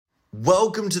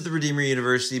Welcome to the Redeemer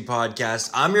University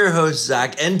podcast. I'm your host,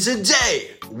 Zach, and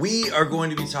today we are going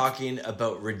to be talking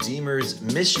about Redeemer's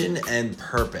mission and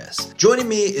purpose. Joining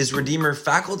me is Redeemer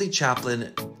faculty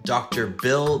chaplain, Dr.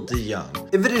 Bill DeYoung.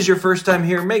 If it is your first time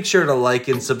here, make sure to like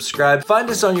and subscribe. Find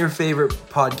us on your favorite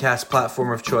podcast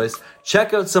platform of choice.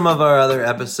 Check out some of our other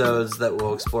episodes that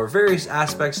will explore various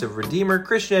aspects of Redeemer,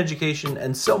 Christian education,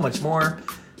 and so much more.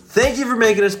 Thank you for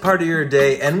making us part of your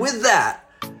day, and with that,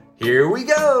 here we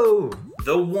go.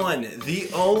 The one, the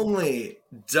only,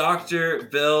 Dr.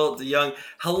 Bill DeYoung.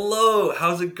 Hello,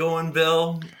 how's it going,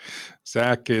 Bill?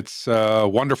 Zach, it's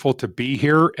wonderful to be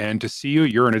here and to see you.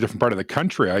 You're in a different part of the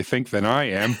country, I think, than I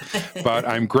am, but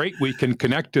I'm great we can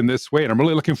connect in this way, and I'm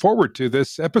really looking forward to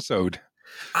this episode.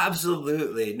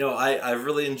 Absolutely. No, I've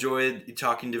really enjoyed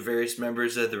talking to various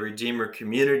members of the Redeemer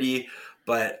community.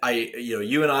 But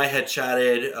you and I had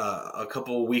chatted a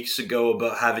couple of weeks ago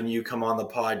about having you come on the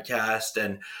podcast,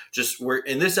 and we're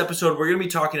in this episode, we're going to be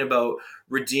talking about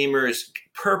Redeemer's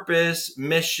purpose,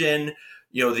 mission,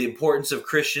 the importance of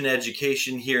Christian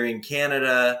education here in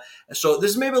Canada. So this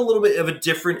is maybe a little bit of a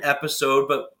different episode,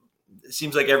 but it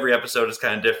seems like every episode is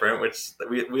kind of different, which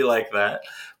we like that.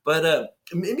 But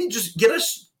maybe just get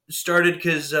us started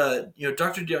because,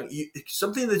 Dr. DeYoung,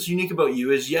 something that's unique about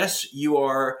you is, yes, you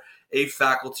are a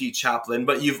faculty chaplain,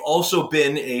 but you've also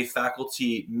been a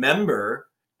faculty member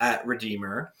at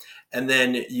Redeemer. And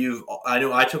then I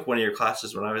know I took one of your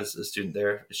classes when I was a student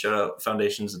there. Shout out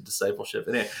Foundations of Discipleship.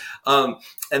 Anyway,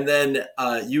 and then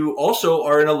you also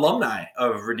are an alumni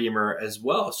of Redeemer as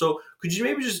well. So could you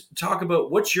maybe just talk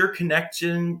about what's your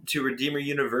connection to Redeemer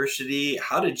University?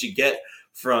 How did you get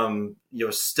from,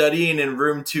 studying in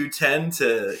room 210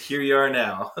 to here you are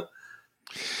now?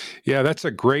 Yeah, that's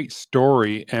a great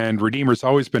story, and Redeemer's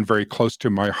always been very close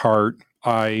to my heart.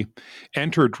 I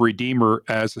entered Redeemer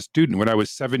as a student when I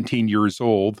was 17 years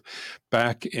old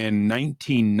back in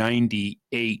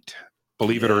 1998.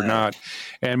 Believe it or not.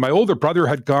 And my older brother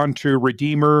had gone to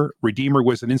Redeemer. Redeemer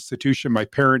was an institution my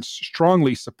parents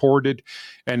strongly supported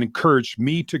and encouraged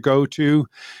me to go to.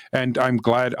 And I'm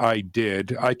glad I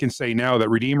did. I can say now that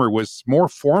Redeemer was more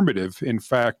formative, in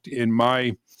fact, in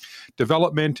my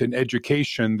development and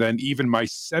education than even my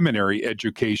seminary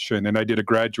education. And I did a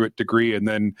graduate degree and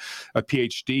then a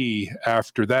PhD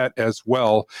after that as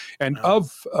well. And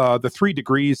of the 3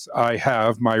 degrees I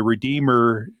have, my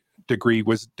Redeemer degree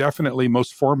was definitely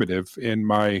most formative in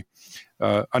my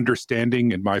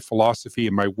understanding and my philosophy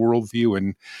and my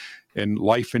worldview and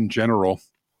life in general.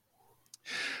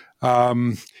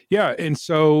 And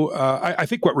so I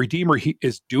think what Redeemer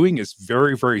is doing is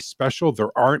very, very special.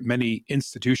 There aren't many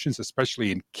institutions,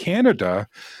 especially in Canada,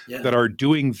 that are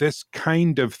doing this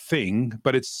kind of thing,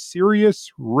 but it's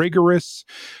serious, rigorous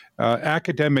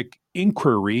academic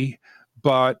inquiry,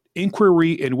 but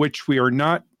inquiry in which we are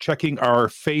not checking our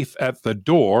faith at the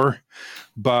door,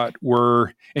 but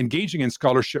we're engaging in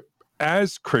scholarship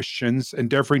as Christians,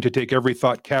 endeavoring to take every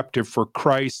thought captive for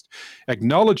Christ,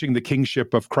 acknowledging the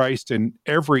kingship of Christ in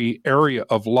every area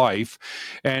of life.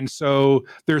 And so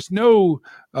there's no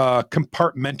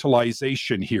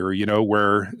compartmentalization here,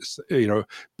 where,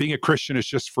 being a Christian is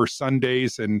just for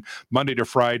Sundays and Monday to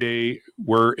Friday,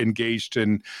 we're engaged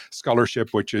in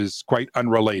scholarship, which is quite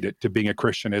unrelated to being a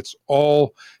Christian. It's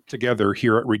all together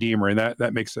here at Redeemer, and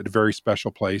that makes it a very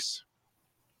special place.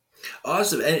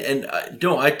 Awesome. And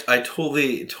I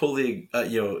totally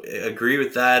agree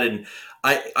with that. And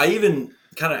I even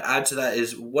kind of add to that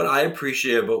is what I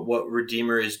appreciate about what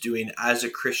Redeemer is doing as a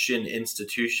Christian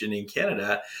institution in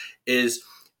Canada is,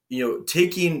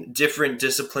 taking different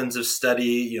disciplines of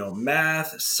study,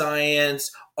 math,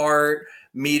 science, art,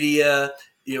 media,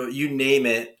 you name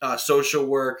it, social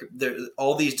work,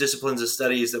 all these disciplines of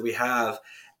studies that we have,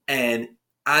 and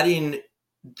adding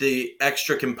the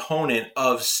extra component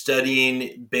of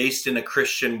studying based in a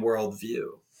Christian worldview,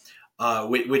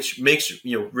 which makes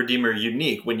Redeemer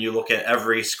unique when you look at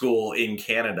every school in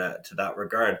Canada to that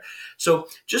regard. So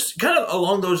just kind of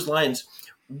along those lines,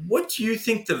 what do you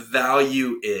think the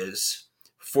value is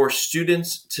for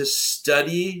students to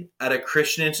study at a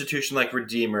Christian institution like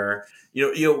Redeemer?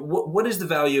 What is the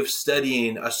value of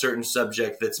studying a certain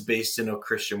subject that's based in a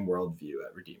Christian worldview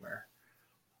at Redeemer?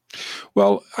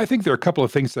 Well, I think there are a couple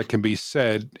of things that can be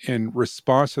said in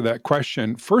response to that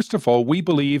question. First of all, we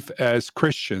believe as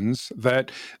Christians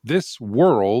that this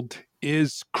world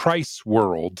is Christ's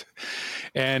world.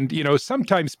 And,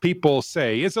 sometimes people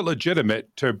say, is it legitimate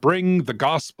to bring the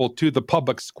gospel to the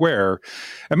public square?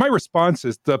 And my response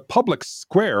is the public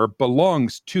square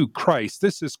belongs to Christ.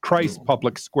 This is Christ's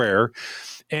public square.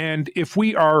 And if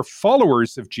we are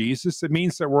followers of Jesus, it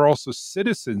means that we're also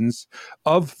citizens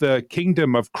of the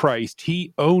kingdom of Christ.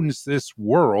 He owns this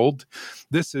world.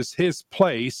 This is his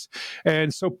place.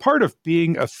 And so part of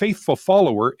being a faithful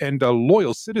follower and a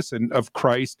loyal citizen of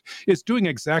Christ is doing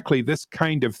exactly this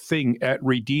kind of thing at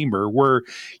Redeemer, where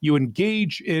you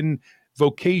engage in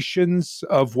vocations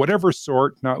of whatever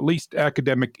sort, not least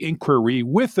academic inquiry,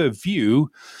 with a view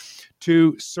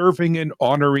to serving and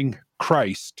honoring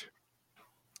Christ.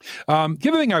 The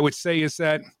other thing I would say is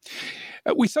that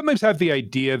we sometimes have the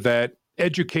idea that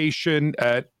education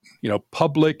at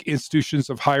public institutions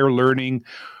of higher learning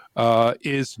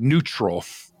is neutral,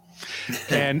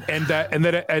 and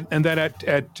that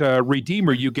at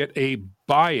Redeemer you get a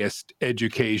biased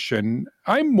education.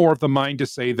 I'm more of the mind to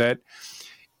say that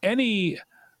any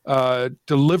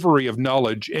delivery of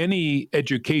knowledge, any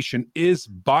education is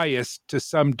biased to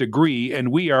some degree,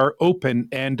 and we are open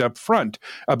and upfront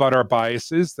about our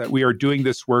biases, that we are doing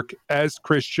this work as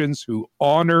Christians who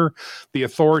honor the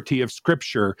authority of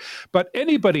Scripture. But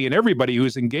anybody and everybody who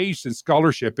is engaged in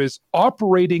scholarship is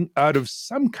operating out of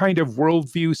some kind of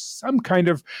worldview, some kind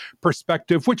of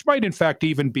perspective, which might in fact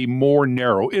even be more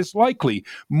narrow, is likely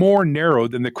more narrow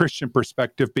than the Christian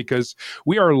perspective, because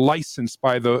we are licensed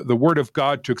by the Word of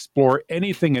God to explore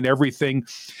anything and everything.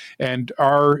 And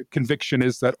our conviction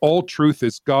is that all truth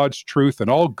is God's truth and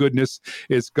all goodness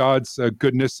is God's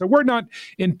goodness. So we're not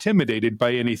intimidated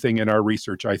by anything in our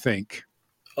research, I think.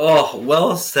 Oh,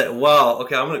 well said. Wow.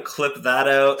 Okay, I'm going to clip that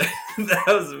out. That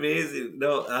was amazing.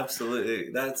 No,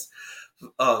 absolutely. That's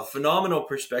a phenomenal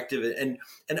perspective. And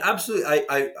absolutely,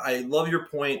 I love your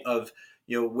point of,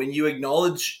 when you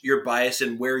acknowledge your bias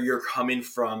and where you're coming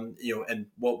from, and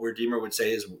what Redeemer would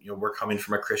say is, we're coming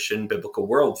from a Christian biblical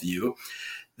worldview,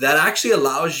 that actually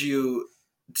allows you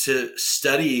to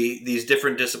study these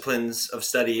different disciplines of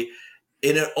study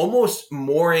in an almost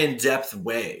more in-depth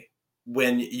way,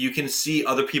 when you can see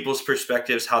other people's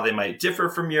perspectives, how they might differ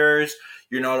from yours.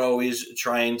 You're not always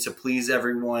trying to please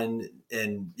everyone.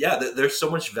 And yeah, there's so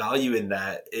much value in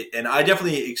that. And I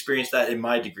definitely experienced that in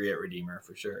my degree at Redeemer,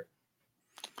 for sure.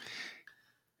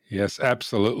 Yes,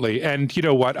 absolutely. And you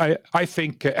know what? I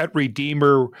think at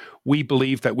Redeemer, we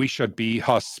believe that we should be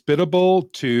hospitable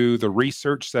to the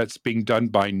research that's being done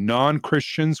by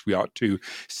non-Christians. We ought to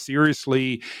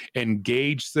seriously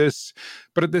engage this.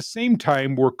 But at the same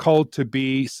time, we're called to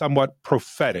be somewhat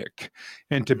prophetic.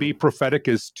 And to be prophetic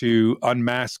is to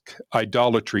unmask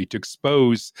idolatry, to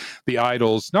expose the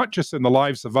idols, not just in the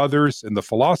lives of others, in the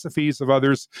philosophies of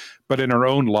others, but in our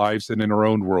own lives and in our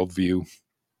own worldview.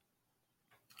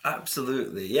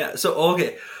 Absolutely. Yeah. So,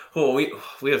 okay. Well, we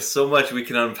have so much we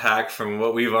can unpack from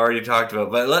what we've already talked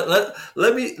about, but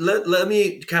let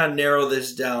me kind of narrow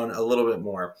this down a little bit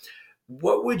more.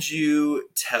 What would you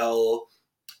tell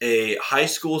a high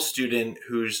school student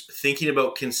who's thinking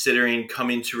about considering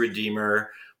coming to Redeemer,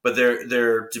 but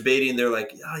they're debating, they're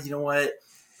like, oh, you know what?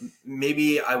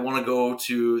 Maybe I want to go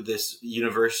to this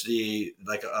university,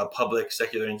 like a public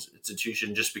secular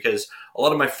institution, just because a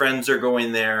lot of my friends are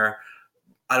going there.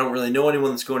 I don't really know anyone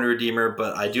that's going to Redeemer,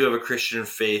 but I do have a Christian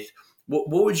faith. What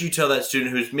would you tell that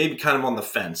student who's maybe kind of on the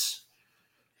fence?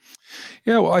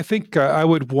 Yeah, well, I think I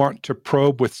would want to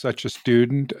probe with such a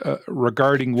student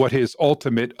regarding what his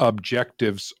ultimate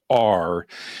objectives are.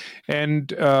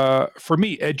 And for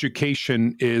me,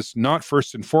 education is not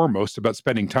first and foremost about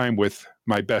spending time with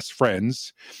my best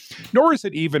friends, nor is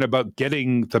it even about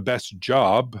getting the best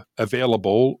job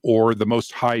available or the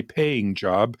most high paying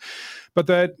job, but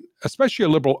that especially a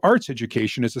liberal arts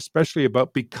education is especially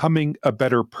about becoming a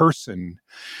better person.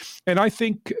 And I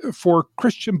think for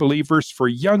Christian believers, for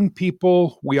young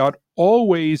people, we ought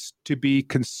always to be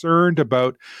concerned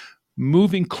about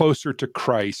moving closer to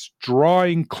Christ,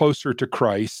 drawing closer to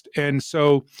Christ. And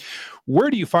so, where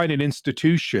do you find an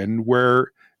institution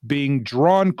where being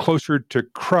drawn closer to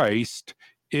Christ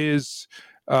is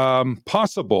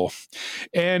possible?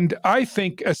 And I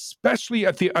think, especially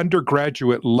at the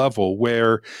undergraduate level,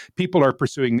 where people are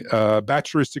pursuing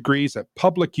bachelor's degrees at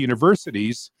public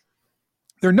universities,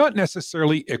 they're not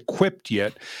necessarily equipped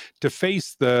yet to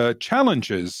face the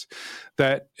challenges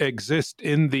that exist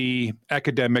in the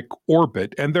academic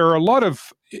orbit. And there are a lot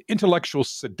of intellectual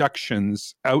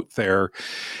seductions out there.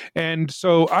 And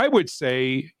so I would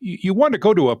say you want to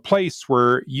go to a place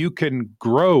where you can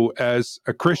grow as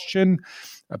a Christian,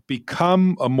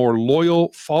 become a more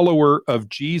loyal follower of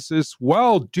Jesus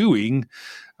while doing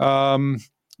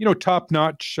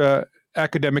top-notch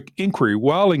academic inquiry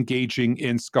while engaging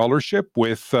in scholarship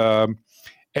with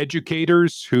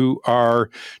educators who are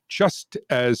just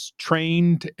as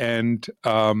trained and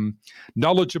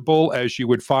knowledgeable as you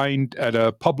would find at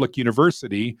a public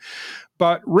university.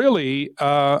 But really,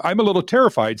 I'm a little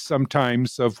terrified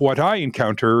sometimes of what I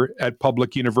encounter at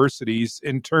public universities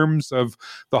in terms of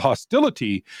the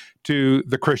hostility to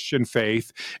the Christian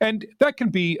faith, and that can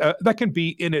be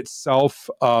in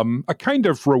itself a kind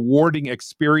of rewarding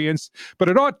experience. But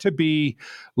it ought to be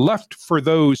left for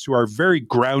those who are very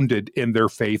grounded in their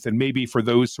faith, and maybe for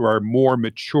those who are more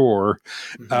mature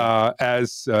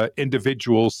as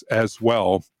individuals as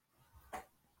well.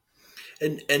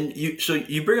 And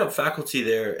you bring up faculty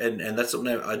there, and that's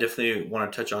something I definitely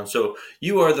want to touch on. So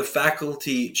you are the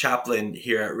faculty chaplain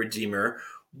here at Redeemer.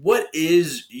 What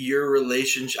is your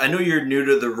relationship? I know you're new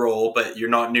to the role, but you're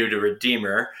not new to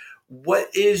Redeemer. What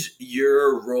is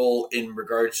your role in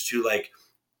regards to like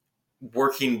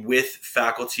working with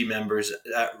faculty members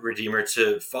at Redeemer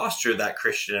to foster that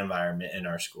Christian environment in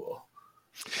our school?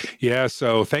 Yeah,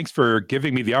 so thanks for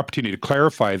giving me the opportunity to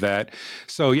clarify that.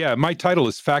 So, yeah, my title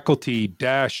is faculty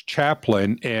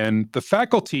chaplain, and the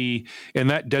faculty in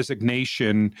that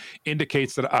designation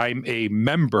indicates that I'm a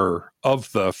member of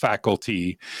the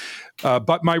faculty.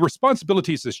 But my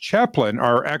responsibilities as chaplain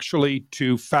are actually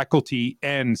to faculty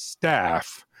and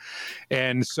staff.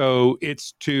 And so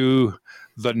it's to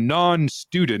the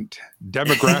non-student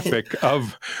demographic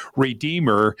of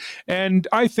Redeemer. And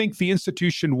I think the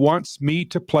institution wants me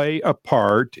to play a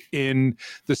part in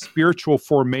the spiritual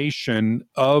formation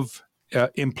of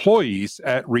employees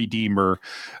at Redeemer.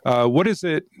 What does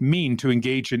it mean to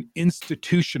engage in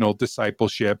institutional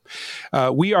discipleship?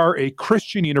 We are a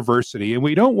Christian university, and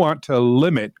we don't want to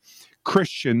limit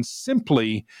Christians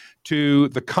simply to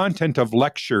the content of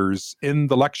lectures in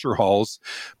the lecture halls,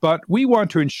 but we want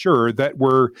to ensure that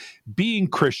we're being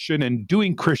Christian and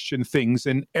doing Christian things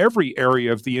in every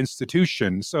area of the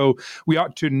institution. So we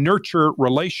ought to nurture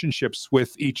relationships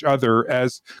with each other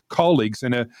as colleagues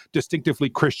in a distinctively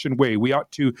Christian way. We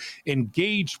ought to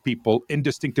engage people in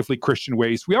distinctively Christian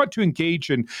ways. We ought to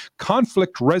engage in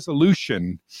conflict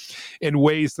resolution in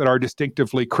ways that are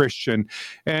distinctively Christian.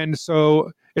 And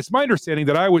so it's my understanding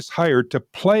that I was hired to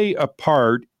play a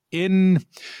part in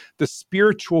the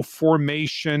spiritual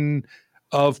formation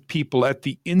of people at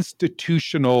the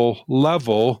institutional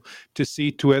level to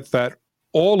see to it that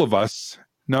all of us,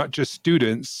 not just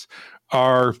students,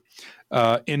 are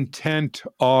intent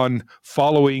on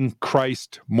following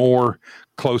Christ more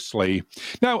closely.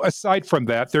 Now, aside from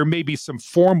that, there may be some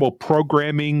formal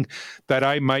programming that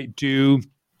I might do.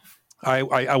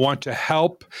 I want to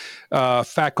help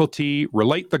faculty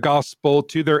relate the gospel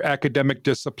to their academic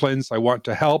disciplines. I want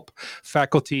to help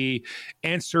faculty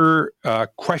answer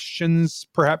questions,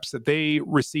 perhaps, that they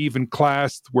receive in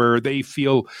class where they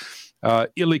feel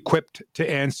ill-equipped to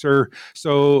answer.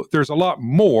 So there's a lot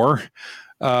more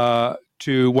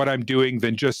to what I'm doing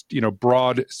than just,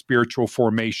 broad spiritual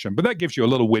formation. But that gives you a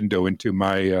little window into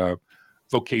my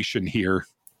vocation here.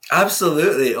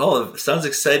 Absolutely. Oh, sounds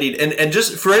exciting. And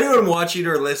just for anyone watching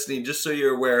or listening, just so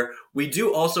you're aware, we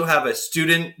do also have a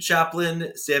student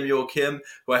chaplain, Samuel Kim,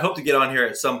 who I hope to get on here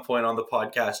at some point on the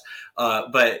podcast.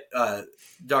 But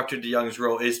Dr. DeYoung's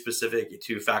role is specific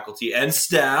to faculty and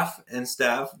staff.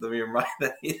 Let me remind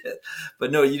that.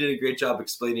 But no, you did a great job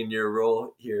explaining your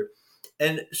role here.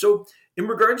 And so in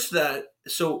regards to that,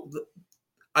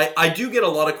 I do get a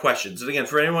lot of questions. And again,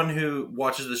 for anyone who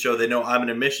watches the show, they know I'm an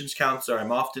admissions counselor.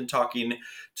 I'm often talking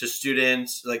to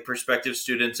students, like prospective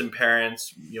students and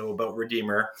parents, about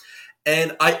Redeemer.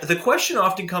 And the question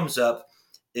often comes up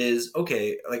is,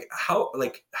 okay, how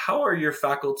are your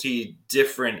faculty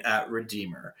different at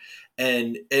Redeemer?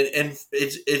 And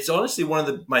it's honestly one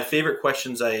of my favorite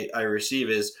questions I receive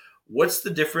is, what's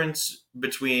the difference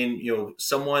between,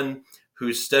 someone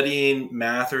who's studying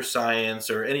math or science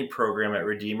or any program at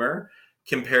Redeemer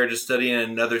compared to studying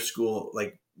in another school?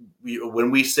 Like,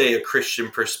 when we say a Christian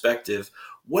perspective,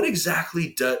 what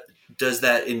exactly does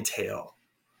that entail?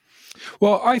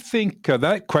 Well, I think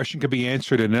that question could be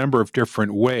answered in a number of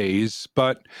different ways,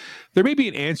 but there may be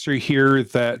an answer here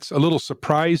that's a little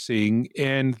surprising,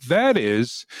 and that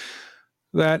is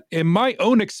that in my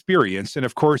own experience, and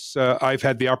of course, I've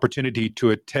had the opportunity to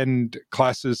attend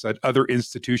classes at other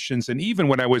institutions, and even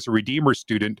when I was a Redeemer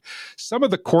student, some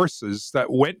of the courses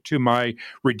that went to my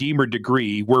Redeemer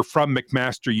degree were from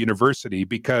McMaster University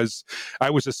because I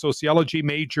was a sociology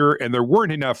major and there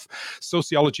weren't enough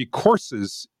sociology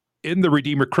courses in the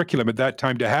Redeemer curriculum at that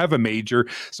time to have a major.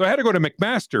 So I had to go to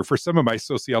McMaster for some of my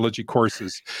sociology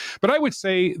courses. But I would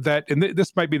say that, and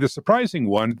this might be the surprising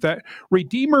one, that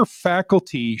Redeemer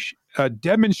faculty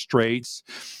demonstrates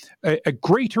a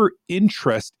greater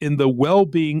interest in the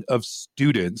well-being of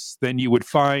students than you would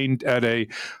find at a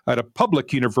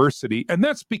public university, and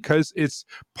that's because it's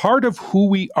part of who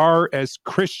we are as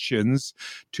Christians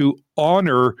to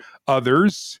honor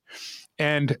others,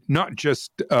 and not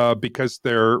just because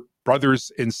they're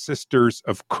brothers and sisters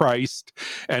of Christ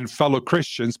and fellow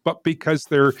Christians, but because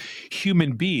they're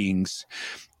human beings.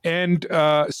 And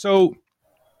so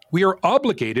we are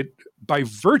obligated by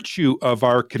virtue of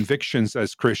our convictions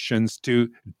as Christians to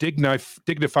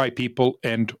dignify people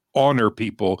and honor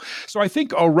people. So I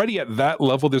think already at that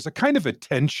level, there's a kind of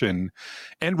attention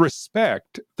and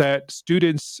respect that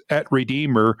students at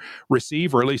Redeemer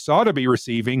receive, or at least ought to be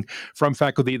receiving, from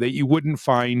faculty that you wouldn't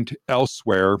find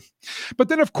elsewhere. But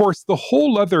then, of course, the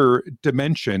whole other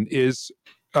dimension is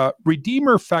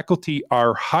Redeemer faculty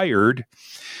are hired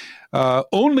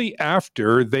only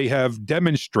after they have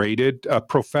demonstrated a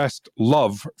professed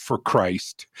love for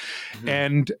Christ. Mm-hmm.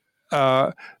 And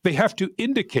they have to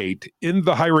indicate in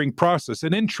the hiring process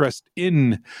an interest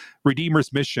in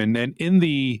Redeemer's mission and in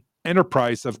the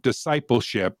enterprise of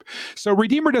discipleship. So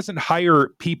Redeemer doesn't hire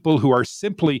people who are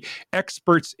simply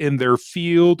experts in their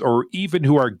field or even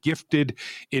who are gifted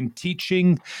in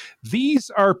teaching. These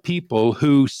are people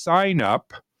who sign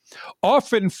up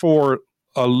often for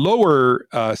a lower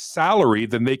salary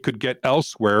than they could get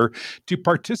elsewhere to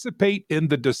participate in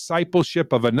the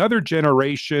discipleship of another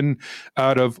generation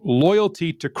out of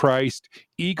loyalty to Christ,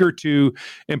 eager to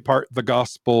impart the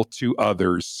gospel to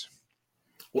others.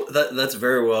 Well, that's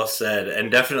very well said,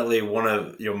 and definitely one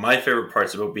of my favorite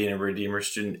parts about being a Redeemer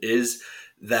student is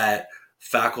that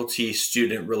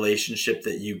faculty-student relationship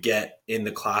that you get in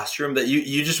the classroom that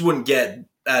you just wouldn't get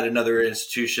at another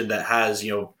institution that has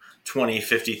 20,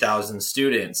 50,000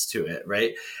 students to it,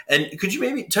 right? And could you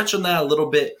maybe touch on that a little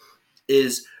bit?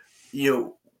 Is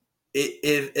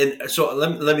and so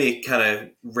let me kind of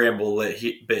ramble a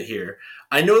bit here.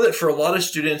 I know that for a lot of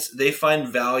students, they find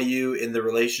value in the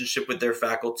relationship with their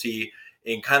faculty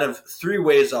in kind of three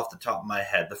ways off the top of my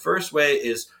head. The first way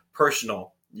is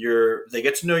personal. They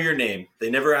get to know your name. They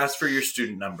never ask for your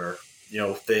student number.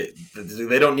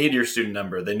 They don't need your student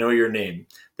number. They know your name.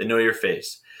 They know your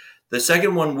face. The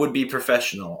second one would be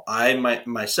professional.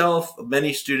 Myself,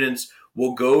 many students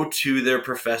will go to their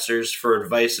professors for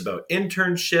advice about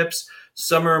internships,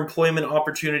 summer employment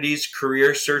opportunities,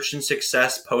 career search and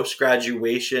success,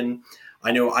 post-graduation.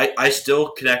 I know I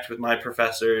still connect with my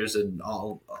professors and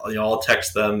I'll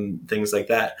text them, things like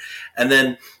that. And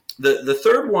then the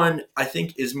third one, I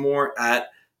think, is more at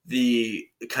the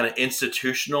kind of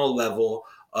institutional level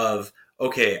of,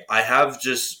 okay, I have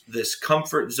just this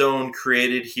comfort zone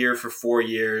created here for 4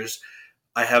 years.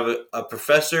 I have a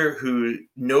professor who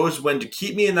knows when to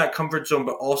keep me in that comfort zone,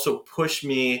 but also push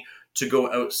me to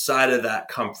go outside of that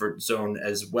comfort zone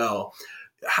as well.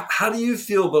 How do you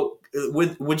feel about,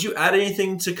 would you add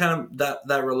anything to kind of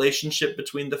that relationship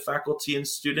between the faculty and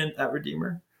student at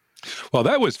Redeemer? Well,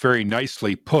 that was very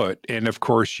nicely put. And of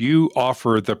course, you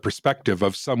offer the perspective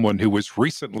of someone who was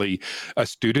recently a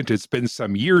student. It's been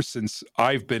some years since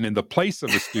I've been in the place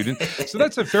of a student. So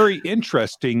that's a very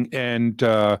interesting and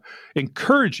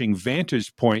encouraging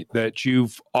vantage point that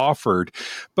you've offered.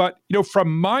 But,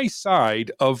 from my side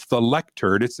of the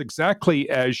lectern, it's exactly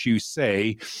as you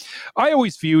say. I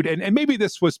always viewed, and maybe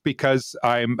this was because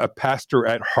I'm a pastor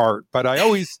at heart, but I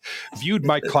always viewed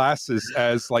my classes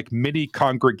as like mini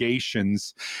congregations.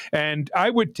 And I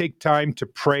would take time to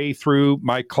pray through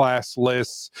my class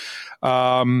lists.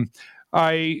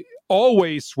 I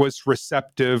always was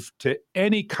receptive to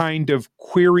any kind of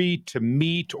query to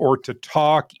meet or to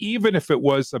talk, even if it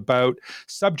was about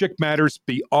subject matters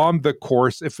beyond the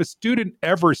course. If a student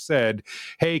ever said,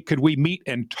 hey, could we meet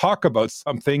and talk about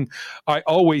something? I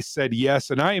always said yes.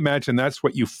 And I imagine that's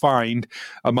what you find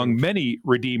among many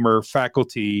Redeemer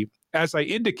faculty. As I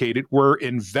indicated, we're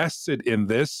invested in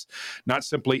this, not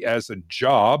simply as a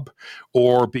job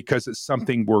or because it's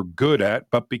something we're good at,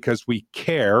 but because we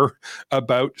care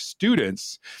about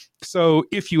students. So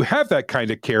if you have that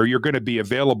kind of care, you're going to be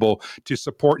available to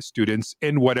support students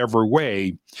in whatever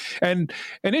way. And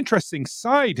an interesting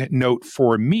side note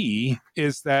for me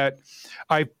is that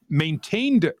I've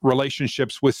maintained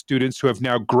relationships with students who have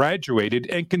now graduated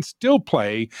and can still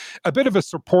play a bit of a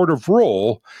supportive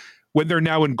role when they're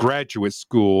now in graduate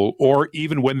school or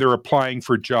even when they're applying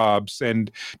for jobs.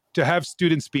 And to have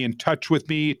students be in touch with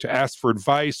me to ask for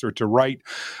advice or to write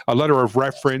a letter of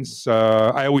reference,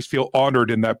 I always feel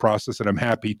honored in that process, and I'm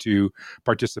happy to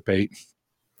participate.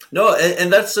 No,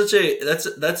 and that's such a that's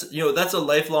that's a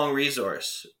lifelong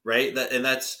resource, right?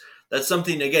 That's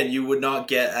something, again, you would not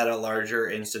get at a larger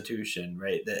institution,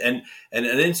 right? And an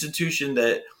institution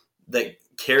that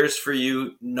cares for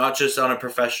you, not just on a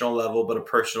professional level but a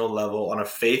personal level, on a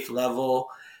faith level.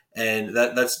 And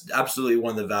that's absolutely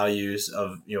one of the values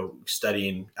of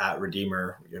studying at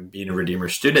Redeemer and being a Redeemer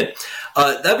student.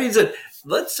 That being said,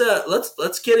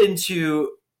 let's get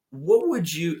into what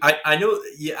would you. I know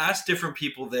you asked different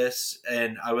people this,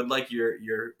 and I would like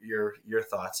your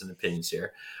thoughts and opinions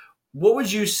here. What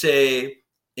would you say,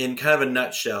 in kind of a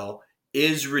nutshell,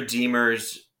 is Redeemer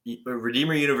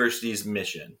University's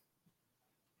mission?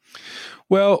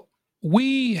 Well,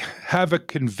 we have a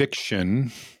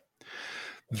conviction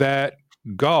that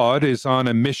God is on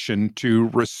a mission to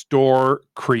restore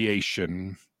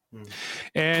creation. Hmm.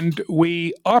 And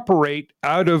we operate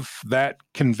out of that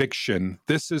conviction.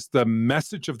 This is the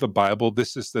message of the Bible.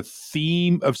 This is the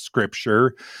theme of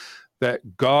Scripture,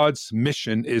 that God's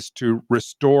mission is to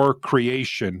restore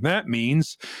creation. That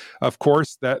means, of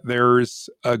course, that there's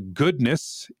a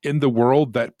goodness in the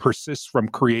world that persists from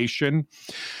creation,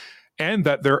 and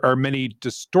that there are many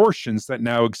distortions that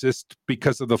now exist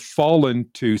because of the fallen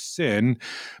to sin,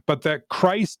 but that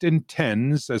Christ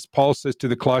intends, as Paul says to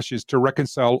the Colossians, to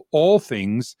reconcile all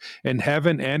things in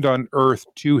heaven and on earth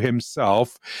to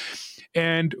himself.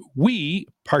 And we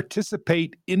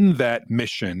participate in that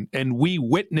mission, and we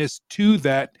witness to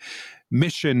that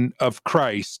mission of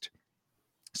Christ.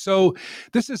 So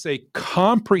this is a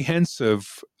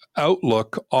comprehensive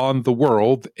outlook on the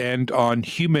world and on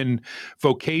human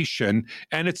vocation,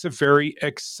 and it's a very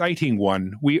exciting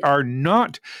one. We are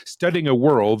not studying a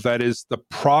world that is the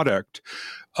product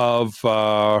of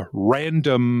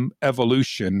random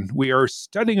evolution. We are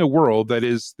studying a world that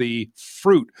is the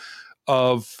fruit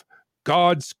of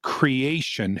God's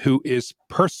creation, who is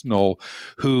personal,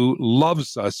 who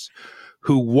loves us,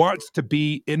 who wants to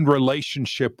be in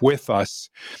relationship with us.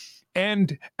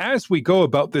 And as we go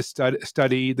about this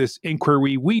study, this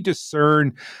inquiry, we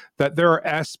discern that there are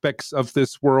aspects of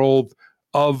this world,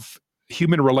 of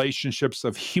human relationships,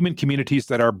 of human communities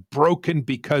that are broken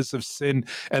because of sin,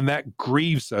 and that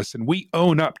grieves us. And we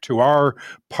own up to our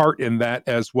part in that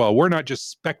as well. We're not just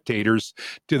spectators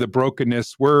to the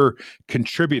brokenness, we're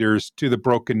contributors to the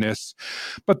brokenness.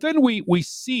 But then we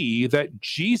see that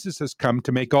Jesus has come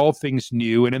to make all things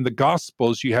new. And in the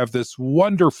Gospels, you have this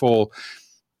wonderful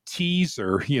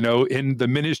teaser, in the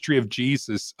ministry of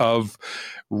Jesus, of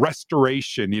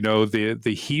restoration,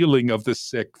 the healing of the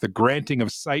sick, the granting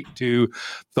of sight to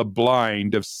the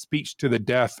blind, of speech to the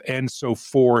deaf, and so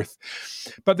forth.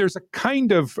 But there's a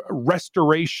kind of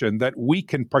restoration that we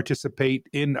can participate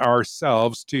in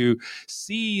ourselves, to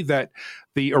see that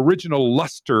the original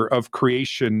luster of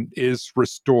creation is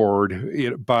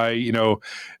restored by,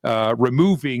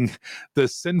 removing the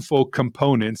sinful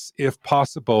components if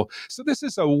possible. So this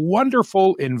is a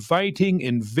wonderful, inviting,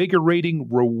 invigorating,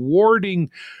 rewarding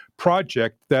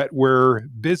project that we're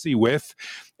busy with.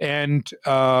 And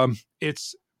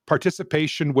it's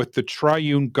participation with the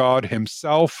triune God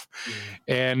himself.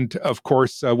 And of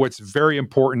course, what's very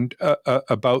important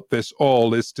about this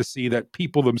all is to see that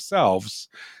people themselves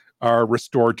are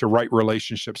restored to right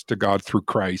relationships to God through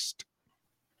Christ.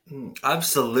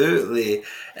 Absolutely.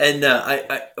 And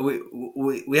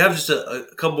we have just a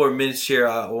couple more minutes here.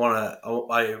 I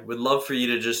would love for you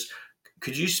to just,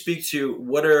 could you speak to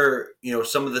what are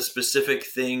some of the specific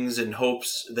things and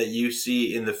hopes that you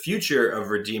see in the future of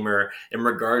Redeemer in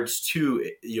regards to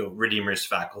Redeemer's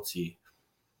faculty?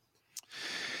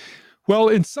 Well,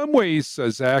 in some ways,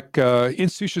 Zach,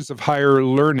 institutions of higher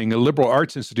learning, liberal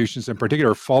arts institutions in particular,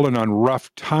 have fallen on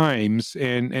rough times.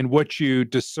 And what you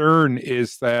discern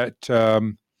is that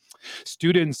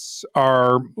students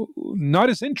are not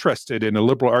as interested in a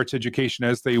liberal arts education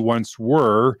as they once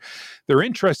were. They're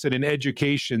interested in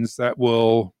educations that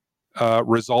will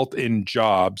result in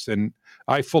jobs. And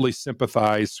I fully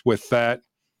sympathize with that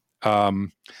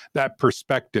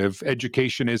perspective.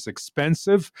 Education is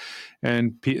expensive,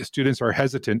 and students are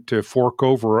hesitant to fork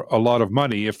over a lot of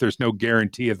money if there's no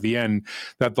guarantee at the end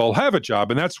that they'll have a job.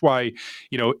 And that's why,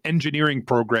 engineering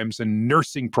programs and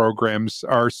nursing programs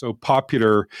are so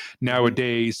popular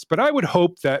nowadays. But I would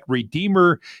hope that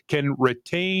Redeemer can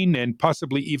retain and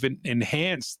possibly even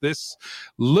enhance this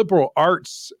liberal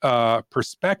arts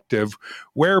perspective,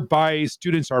 whereby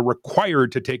students are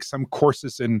required to take some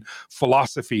courses in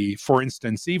philosophy, for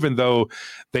instance, even though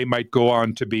they might go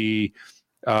on to be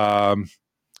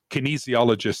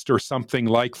kinesiologist or something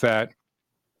like that,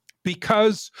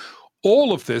 because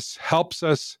all of this helps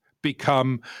us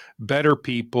become better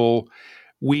people.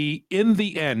 We, in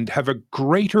the end, have a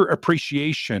greater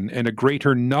appreciation and a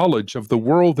greater knowledge of the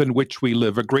world in which we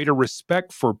live, a greater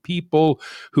respect for people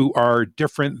who are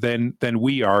different than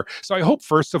we are. So I hope,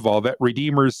 first of all, that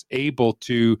Redeemer's able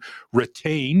to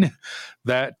retain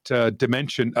that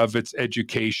dimension of its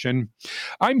education.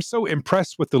 I'm so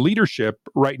impressed with the leadership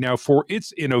right now for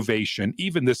its innovation.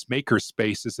 Even this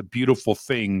makerspace is a beautiful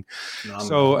thing.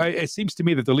 So it seems to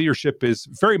me that the leadership is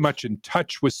very much in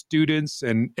touch with students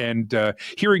and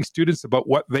hearing students about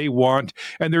what they want.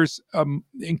 And there's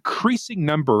increasing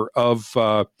number of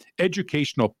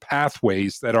educational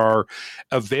pathways that are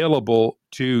available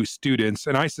to students.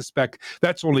 And I suspect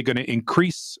that's only going to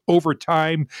increase over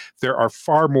time. There are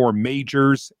far more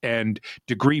majors and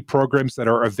degree programs that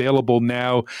are available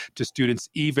now to students,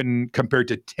 even compared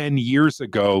to 10 years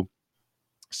ago.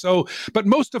 So, but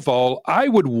most of all, I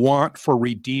would want for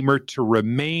Redeemer to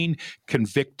remain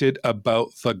convicted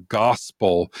about the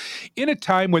gospel in a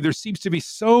time where there seems to be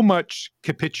so much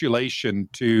capitulation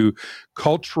to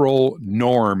cultural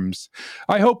norms.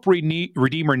 I hope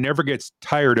Redeemer never gets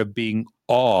tired of being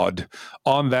awed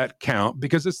on that count,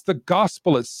 because it's the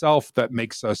gospel itself that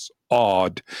makes us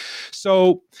awed.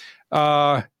 So,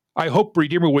 I hope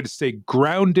Redeemer would stay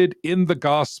grounded in the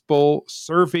gospel,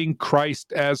 serving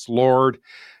Christ as Lord,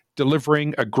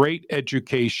 delivering a great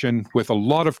education with a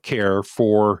lot of care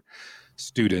for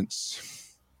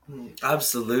students.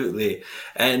 Absolutely.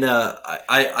 And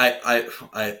I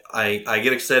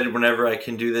get excited whenever I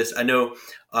can do this. I know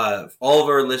all of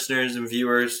our listeners and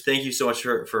viewers, thank you so much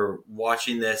for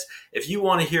watching this. If you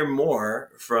want to hear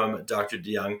more from Dr.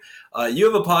 DeYoung, you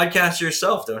have a podcast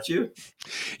yourself, don't you?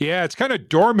 Yeah, it's kind of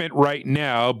dormant right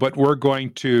now, but we're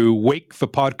going to wake the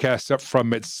podcast up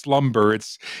from its slumber.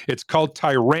 It's called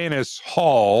Tyrannus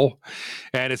Hall,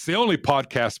 and it's the only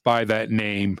podcast by that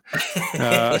name.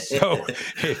 So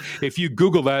if you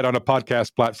Google that on a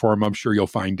podcast platform, I'm sure you'll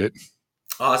find it.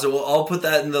 Awesome. Well, I'll put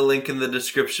that in the link in the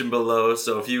description below.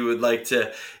 So if you would like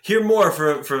to hear more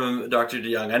from Dr.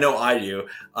 DeYoung, I know I do,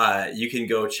 you can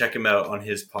go check him out on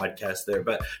his podcast there.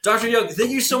 But Dr. DeYoung, thank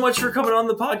you so much for coming on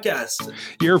the podcast.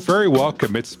 You're very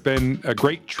welcome. It's been a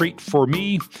great treat for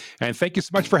me. And thank you so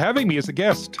much for having me as a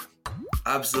guest.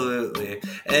 Absolutely.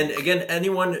 And again,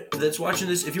 anyone that's watching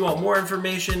this, if you want more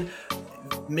information,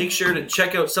 make sure to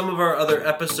check out some of our other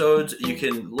episodes. You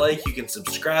can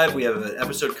subscribe. We have an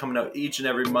episode coming out each and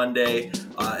every Monday.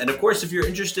 And of course, if you're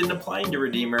interested in applying to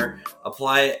Redeemer,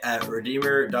 apply at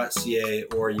redeemer.ca,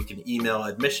 or you can email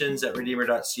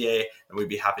admissions@redeemer.ca, and we'd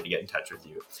be happy to get in touch with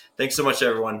you. Thanks so much,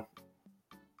 everyone.